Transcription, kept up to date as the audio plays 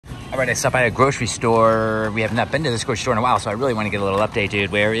All right, I stopped by a grocery store. We have not been to this grocery store in a while, so I really want to get a little update,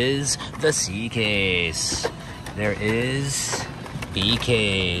 dude. Where is the C case? There is B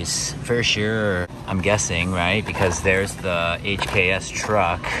case for sure. I'm guessing, right? Because there's the HKS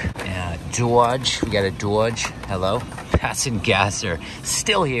truck. Dodge, we got a Dodge. Hello? Gas and Gasser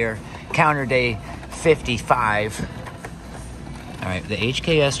still here. Counter day 55. All right, the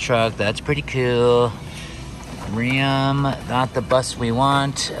HKS truck, that's pretty cool. Ram, not the bus we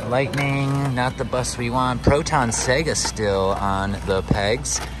want. Lightning, not the bus we want. Proton Sega still on the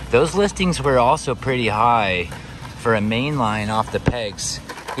pegs. Those listings were also pretty high for a mainline off the pegs.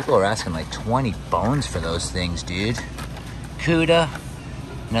 People are asking like 20 bones for those things, dude. CUDA,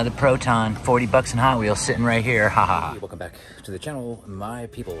 another Proton, 40 bucks in Hot Wheels sitting right here. Haha. Welcome back to the channel, my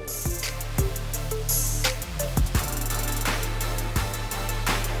people.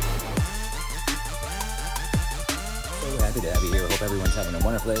 Happy to have you here. Hope everyone's having a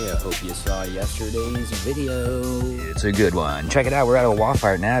wonderful day. I hope you saw yesterday's video. It's a good one. Check it out. We're at a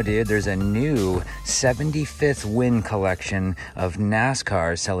Walmart now, dude. There's a new 75th win collection of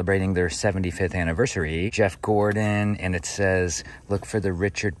NASCAR celebrating their 75th anniversary. Jeff Gordon, and it says, look for the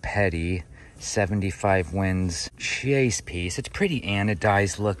Richard Petty 75 wins chase piece. It's pretty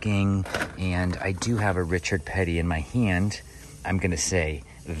anodized looking, and I do have a Richard Petty in my hand. I'm gonna say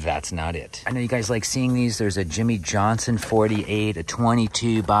that's not it. I know you guys like seeing these. There's a Jimmy Johnson 48, a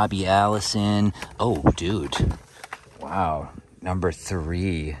 22 Bobby Allison. Oh, dude. Wow. Number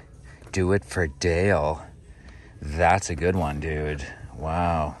 3. Do It for Dale. That's a good one, dude.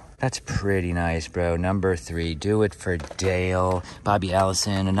 Wow. That's pretty nice, bro. Number 3. Do It for Dale. Bobby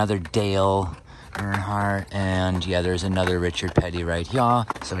Allison. Another Dale Earnhardt. And yeah, there's another Richard Petty right here.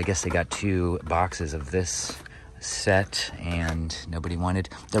 So I guess they got 2 boxes of this set, and nobody wanted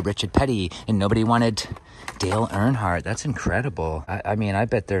the Richard Petty, and nobody wanted Dale Earnhardt. That's incredible. I mean, I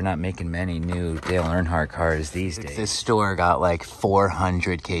bet they're not making many new Dale Earnhardt cars these days. This store got like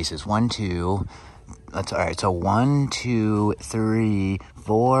 400 cases. 1, 2, that's all right. So 1, 2, 3,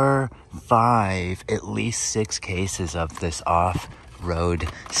 4, 5, at least 6 cases of this off-road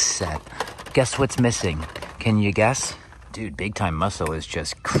set. Guess what's missing? Can you guess? Dude, Big Time Muscle is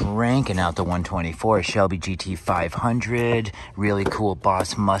just cranking out the 124 Shelby GT 500. Really cool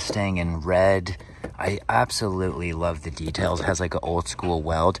Boss Mustang in red. I absolutely love the details. It has like an old school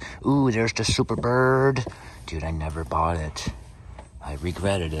weld. Ooh, there's the Super Bird. Dude, I never bought it. I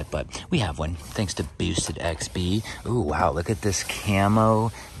regretted it, but we have one thanks to Boosted XB. Ooh, wow, look at this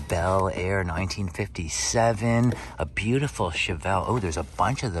camo Bel Air 1957. A beautiful Chevelle. Oh, there's a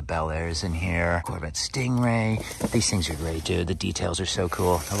bunch of the Bel Airs in here. Corvette Stingray. These things are great, dude. The details are so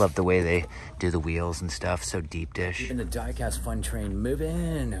cool. I love the way they do the wheels and stuff. So deep dish. In the Diecast fun train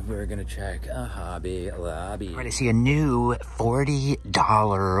moving, we're gonna check a Hobby Lobby. All right, I see a new $40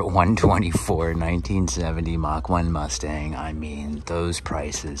 124 1970 Mach 1 Mustang. I mean, those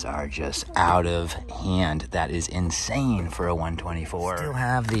prices are just out of hand. That is insane for a 124. Still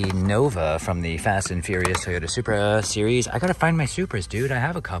have the Nova from the Fast and Furious Toyota Supra series. I gotta find my Supras, dude. I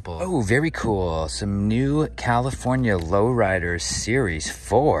have a couple. Oh, very cool. Some new California Lowriders Series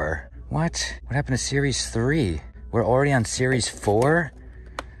 4. What? What happened to Series 3? We're already on Series 4?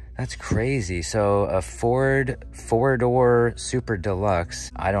 That's crazy. So a Ford 4-door Super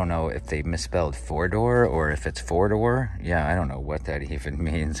Deluxe. I don't know if they misspelled 4-door or if it's 4-door. Yeah, I don't know what that even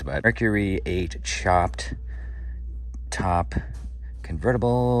means, but Mercury 8 chopped top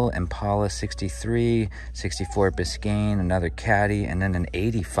convertible, Impala 63, 64 Biscayne, another Caddy, and then an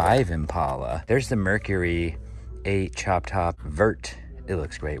 85 Impala. There's the Mercury 8 chop top vert. It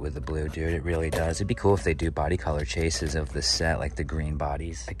looks great with the blue, dude. It really does. It'd be cool if they do body color chases of the set, like the green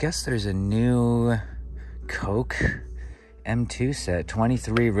bodies. I guess there's a new Coke M2 set,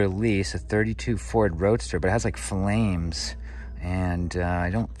 23 release, a 32 Ford Roadster, but it has like flames. And I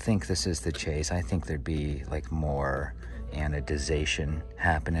don't think this is the chase. I think there'd be like more anodization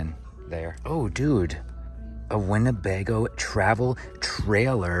happening there. Oh, dude. A Winnebago travel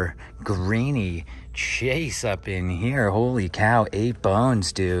trailer greenie chase up in here. Holy cow, 8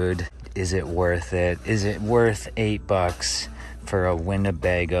 bones, dude. Is it worth it? Is it worth $8 for a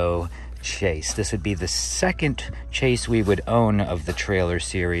Winnebago chase? This would be the second chase we would own of the trailer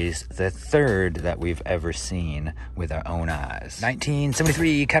series, the third that we've ever seen with our own eyes.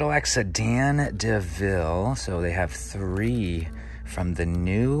 1973 Cadillac Sedan DeVille. So they have 3 from the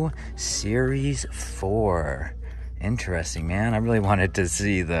new Series 4. Interesting, man. I really wanted to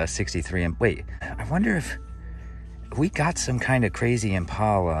see the 63. Wait, I wonder if we got some kind of crazy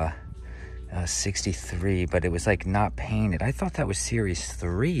Impala 63, but it was like not painted. I thought that was Series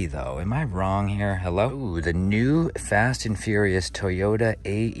 3 though. Am I wrong here? Hello? Ooh, the new Fast and Furious Toyota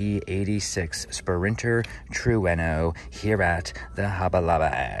AE86 Sprinter Trueno here at the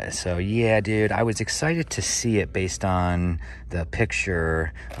Habalaba. So yeah, dude, I was excited to see it based on the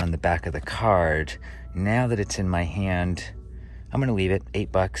picture on the back of the card. Now that it's in my hand, I'm gonna leave it.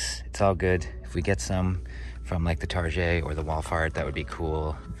 $8. It's all good. If we get some from like the Target or the Walmart, that would be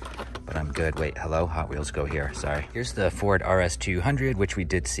cool. But I'm good. Wait, hello? Hot Wheels, go here. Sorry. Here's the Ford RS200, which we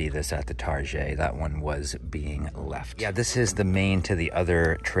did see this at the Target. That one was being left. Yeah, this is the main to the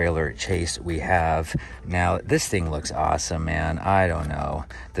other trailer chase we have. Now, this thing looks awesome, man. I don't know.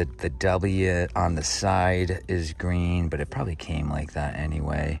 The W on the side is green, but it probably came like that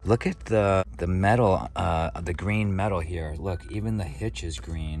anyway. Look at the metal, the green metal here. Look, even the hitch is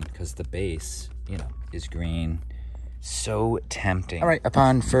green because the base, you know, is green. So tempting. All right,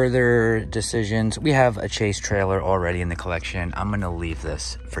 upon further decisions, we have a chase trailer already in the collection. I'm gonna leave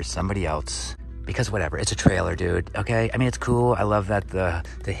this for somebody else because whatever, it's a trailer, dude, okay? I mean, it's cool. I love that the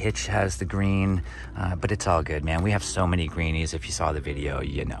hitch has the green, but it's all good, man. We have so many greenies. If you saw the video,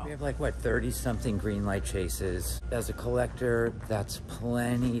 you know. We have like, what, 30-something green light chases. As a collector, that's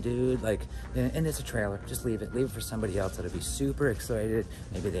plenty, dude. Like, and it's a trailer. Just leave it. Leave it for somebody else that'll be super excited.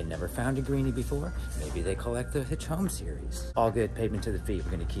 Maybe they never found a greenie before. Maybe they collect the Hitch Home series. All good, pavement to the feet.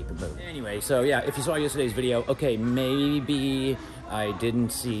 We're gonna keep it moving. Anyway, so yeah, if you saw yesterday's video, okay, maybe I didn't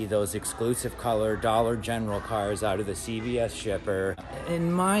see those exclusive color Dollar General cars out of the CVS shipper.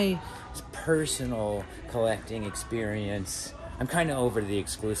 In my personal collecting experience, I'm kind of over the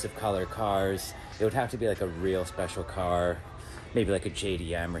exclusive color cars. It would have to be like a real special car, maybe like a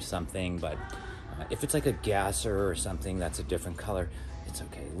JDM or something, but if it's like a gasser or something that's a different color, it's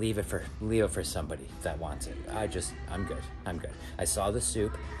okay. Leave it for somebody that wants it. I'm good. I saw the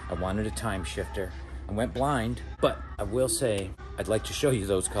soup. I wanted a time shifter. I went blind, but I will say I'd like to show you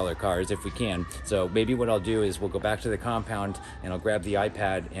those color cars if we can. So maybe what I'll do is we'll go back to the compound and I'll grab the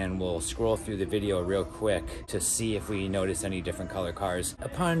iPad and we'll scroll through the video real quick to see if we notice any different color cars.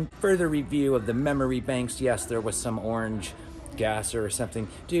 Upon further review of the memory banks, yes, there was some orange gasser or something.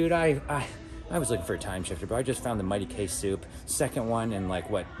 Dude, I was looking for a time shifter, but I just found the Mighty Case Soup, second one in like,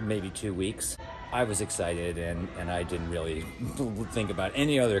 what, maybe 2 weeks. I was excited and I didn't really think about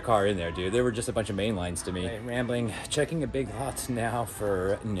any other car in there, dude. There were just a bunch of main lines to me. Right, rambling, checking a big lot now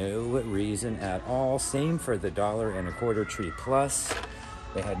for no reason at all. Same for the $1.25 Tree Plus.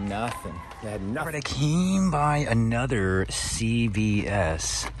 They had nothing. But I came by another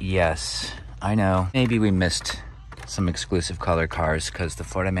CVS. Yes, I know. Maybe we missed some exclusive color cars because the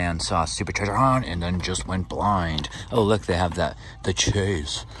Florida man saw Super Treasure Hunt and then just went blind. Oh, look, they have the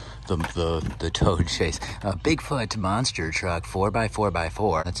chase. The toad chase. A Bigfoot monster truck,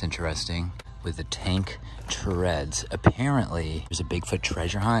 4x4x4. That's interesting. With the tank treads. Apparently, there's a Bigfoot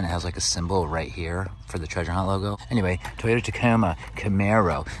treasure hunt. It has like a symbol right here for the treasure hunt logo. Anyway, Toyota Tacoma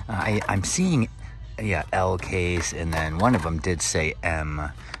Camaro. I'm seeing, yeah, L case, and then one of them did say M,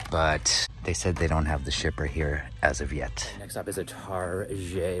 but they said they don't have the shipper here as of yet. Next up is a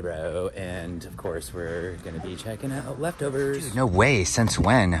Target, and of course we're gonna be checking out leftovers. Dude, no way, since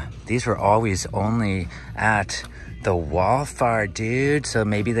when? These were always only at the Walmart, dude, so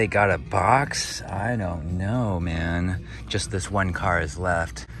maybe they got a box? I don't know, man. Just this one car is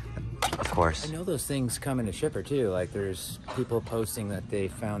left. Of course. I know those things come in a shipper too. Like there's people posting that they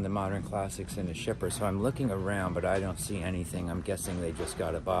found the modern classics in a shipper. So I'm looking around, but I don't see anything. I'm guessing they just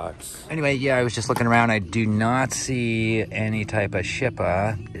got a box. Anyway, yeah, I was just looking around. I do not see any type of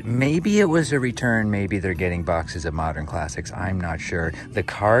shipper. Maybe it was a return. Maybe they're getting boxes of modern classics. I'm not sure. The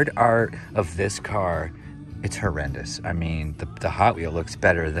card art of this car, it's horrendous. I mean, the Hot Wheel looks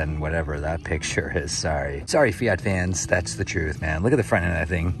better than whatever that picture is. Sorry, Fiat fans. That's the truth, man. Look at the front end of that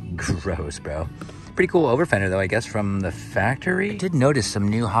thing. Gross, bro. Pretty cool over fender, though, I guess, from the factory. I did notice some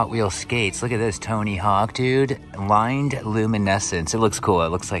new Hot Wheel skates. Look at this, Tony Hawk, dude. Lined luminescence. It looks cool. It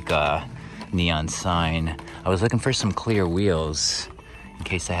looks like a neon sign. I was looking for some clear wheels in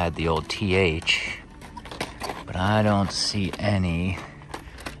case I had the old TH, but I don't see any.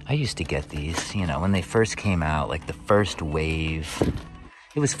 I used to get these, you know, when they first came out, like the first wave.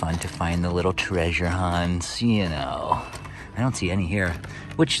 It was fun to find the little treasure hunts, you know. I don't see any here,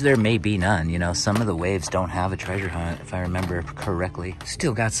 which there may be none, you know. Some of the waves don't have a treasure hunt, if I remember correctly.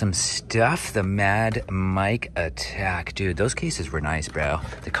 Still got some stuff. The Mad Mike Attack. Dude, those cases were nice, bro.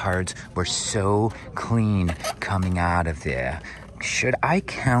 The cards were so clean coming out of there. Should I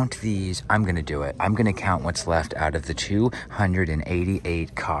count these? I'm gonna do it. I'm gonna count what's left out of the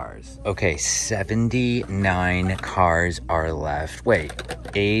 288 cars. Okay, 79 cars are left. Wait,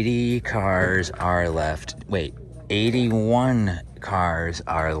 80 cars are left. Wait, 81 cars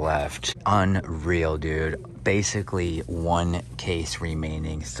are left. Unreal, dude. Basically 1 case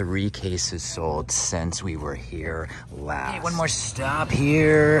remaining. 3 cases sold since we were here last. Hey, one more stop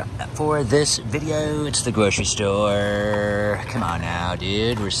here for this video. It's the grocery store. Come on now,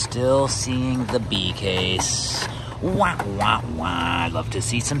 dude. We're still seeing the B case. Wah, wah, wah. I'd love to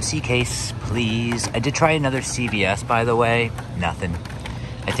see some C case, please. I did try another CVS, by the way. Nothing.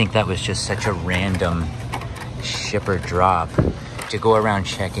 I think that was just such a random shipper drop. To go around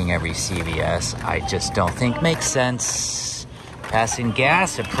checking every CVS, I just don't think makes sense. Passing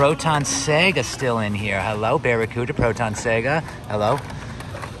gas, a Proton Sega still in here. Hello, Barracuda, Proton Sega. Hello.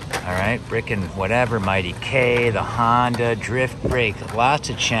 All right, Brick and whatever, Mighty K, the Honda, Drift Brake, lots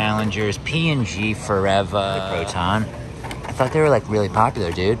of Challengers, P&G forever. The Proton. I thought they were like really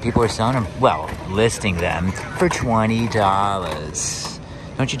popular, dude. People were selling them, well, listing them for $20.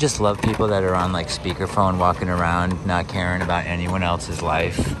 Don't you just love people that are on like speakerphone walking around not caring about anyone else's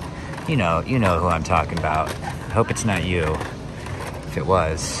life? You know who I'm talking about. I hope it's not you. If it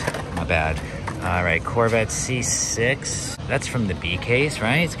was, my bad. All right, Corvette C6. That's from the B case,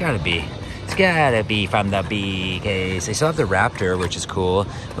 right? It's gotta be. It's gotta be from the B case. They still have the Raptor, which is cool.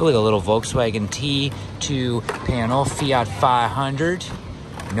 Oh, with a little Volkswagen T2 panel, Fiat 500.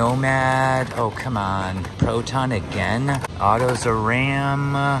 Nomad, oh come on, Proton again. Autos a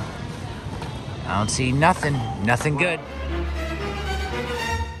Ram. I don't see nothing good.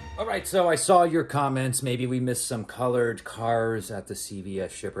 All right, so I saw your comments. Maybe we missed some colored cars at the CVS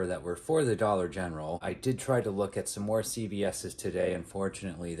shipper that were for the Dollar General. I did try to look at some more CVS's today.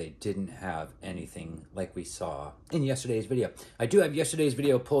 Unfortunately, they didn't have anything like we saw in yesterday's video. I do have yesterday's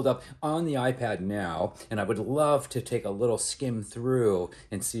video pulled up on the iPad now, and I would love to take a little skim through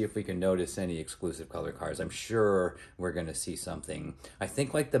and see if we can notice any exclusive color cars. I'm sure we're gonna see something. I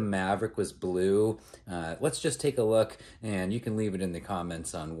think like the Maverick was blue. Let's just take a look, and you can leave it in the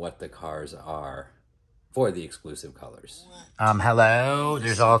comments on what the cars are for the exclusive colors. Hello,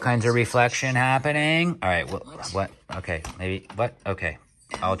 there's all kinds of reflection happening. All right, what? Okay, maybe, what? Okay,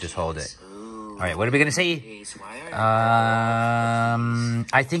 I'll just hold it. All right, what are we gonna see? I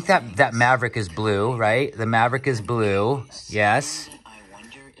think that Maverick is blue, right? The Maverick is blue, yes.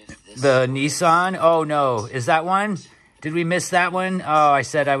 The Nissan, oh no, is that one? Did we miss that one? Oh, I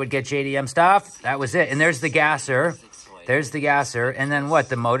said I would get JDM stuff. That was it, and there's the gasser. There's the gasser. And then what?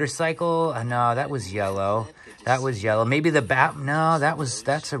 The motorcycle? No, that was yellow. That was yellow. Maybe the bat? No,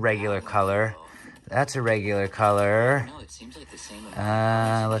 that's a regular color. That's a regular color.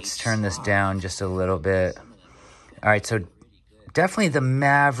 Let's turn this down just a little bit. All right, so definitely the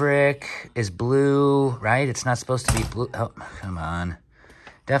Maverick is blue, right? It's not supposed to be blue. Oh, come on.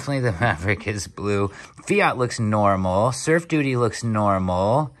 Definitely the Maverick is blue. Fiat looks normal. Surf Duty looks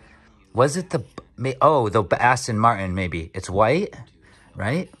normal. Was it the... Oh, the Aston Martin, maybe. It's white,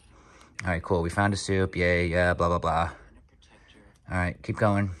 right? All right, cool. We found a soup. Yay, yeah, blah, blah, blah. All right, keep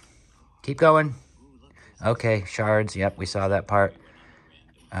going. Keep going. Okay, shards. Yep, we saw that part.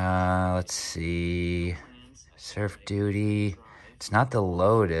 Let's see. Surf Duty. It's not the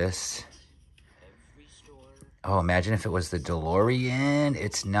Lotus. Oh, imagine if it was the DeLorean.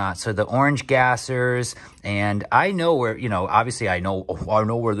 It's not. So the orange gassers, and I know where, obviously I know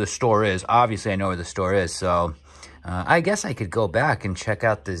where the store is. Obviously I know where the store is. So I guess I could go back and check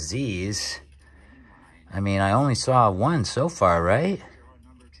out the Z's. I mean, I only saw one so far, right?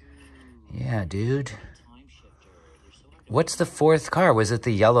 Yeah, dude. What's the fourth car? Was it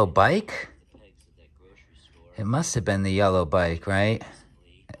the yellow bike? It must have been the yellow bike, right?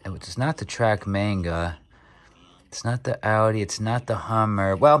 It's not the Track Manga. It's not the Audi. It's not the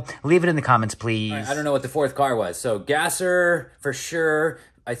Hummer. Well, leave it in the comments, please. Right, I don't know what the fourth car was. So Gasser for sure.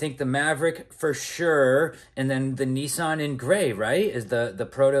 I think the Maverick for sure. And then the Nissan in gray, right? Is the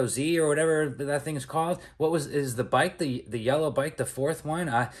Proto Z or whatever that thing is called. Is the bike, the yellow bike, the fourth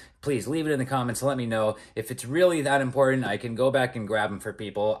one? Please leave it in the comments. Let me know. If it's really that important, I can go back and grab them for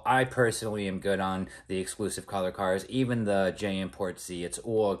people. I personally am good on the exclusive color cars, even the J Import Z. It's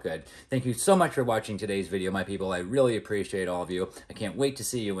all good. Thank you so much for watching today's video, my people. I really appreciate all of you. I can't wait to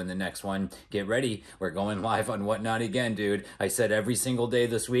see you in the next one. Get ready. We're going live on Whatnot again, dude. I said every single day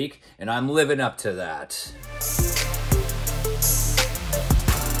this week, and I'm living up to that.